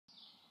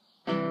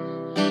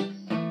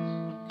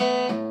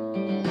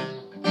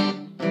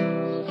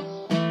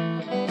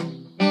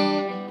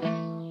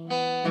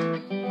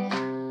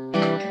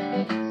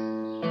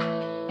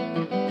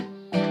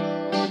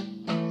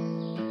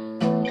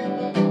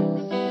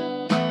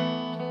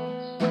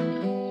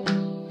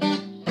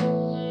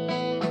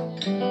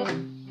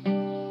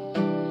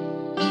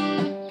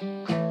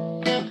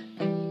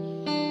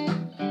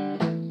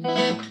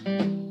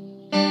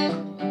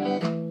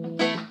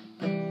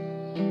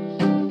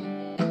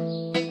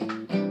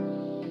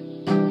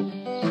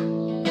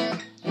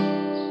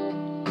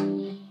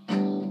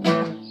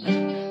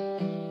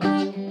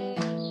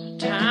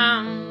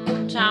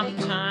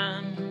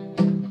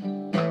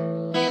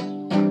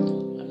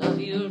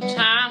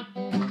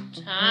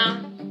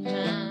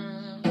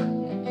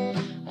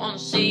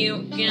see you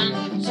again.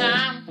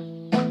 Time.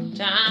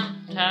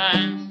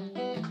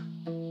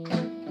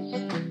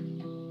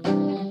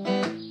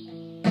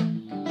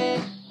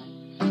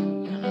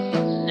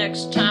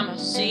 Next time I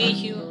see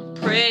you, I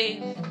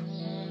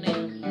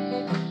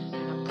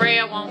pray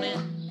I want it.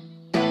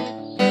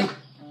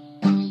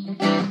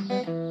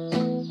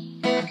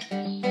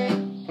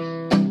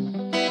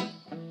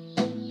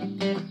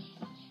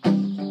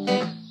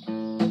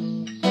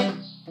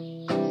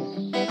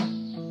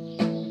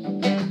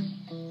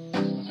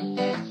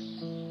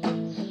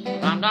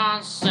 I'm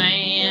done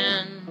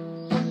saying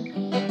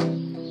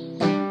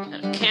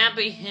that it can't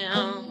be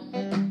him.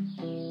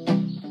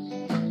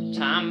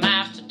 Time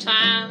after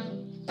time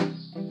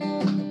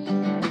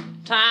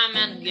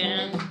and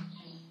again.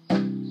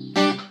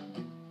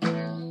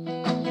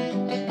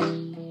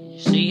 You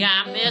see,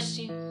 I miss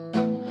you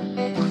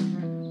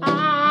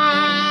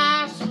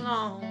so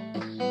long.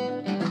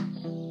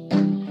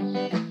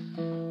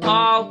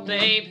 Oh,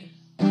 baby,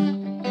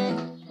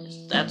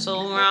 is that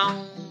so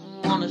wrong?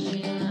 Wanna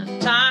see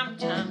that time.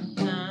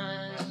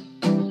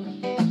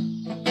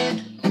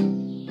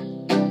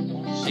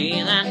 Wanna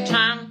see that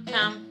time.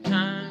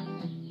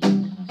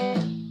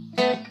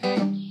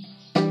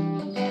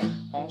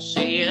 Wanna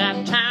see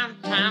that time.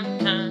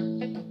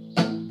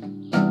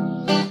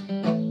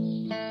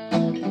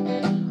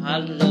 I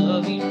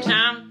love you,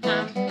 time. I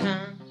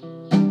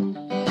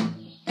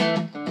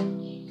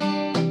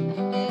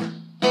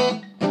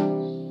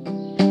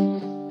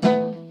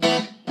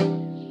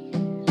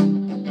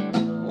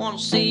wanna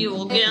see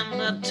you again,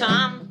 that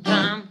time.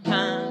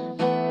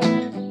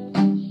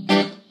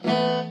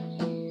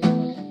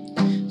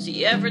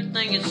 See,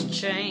 everything is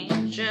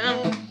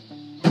changing.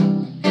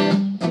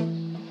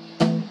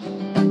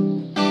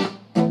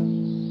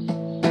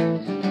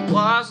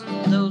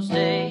 Wasn't those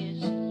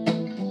days,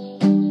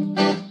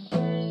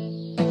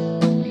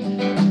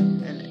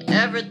 and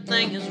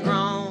everything is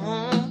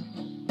wrong.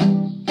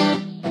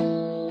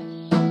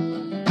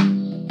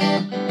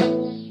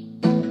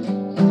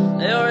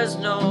 There is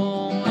no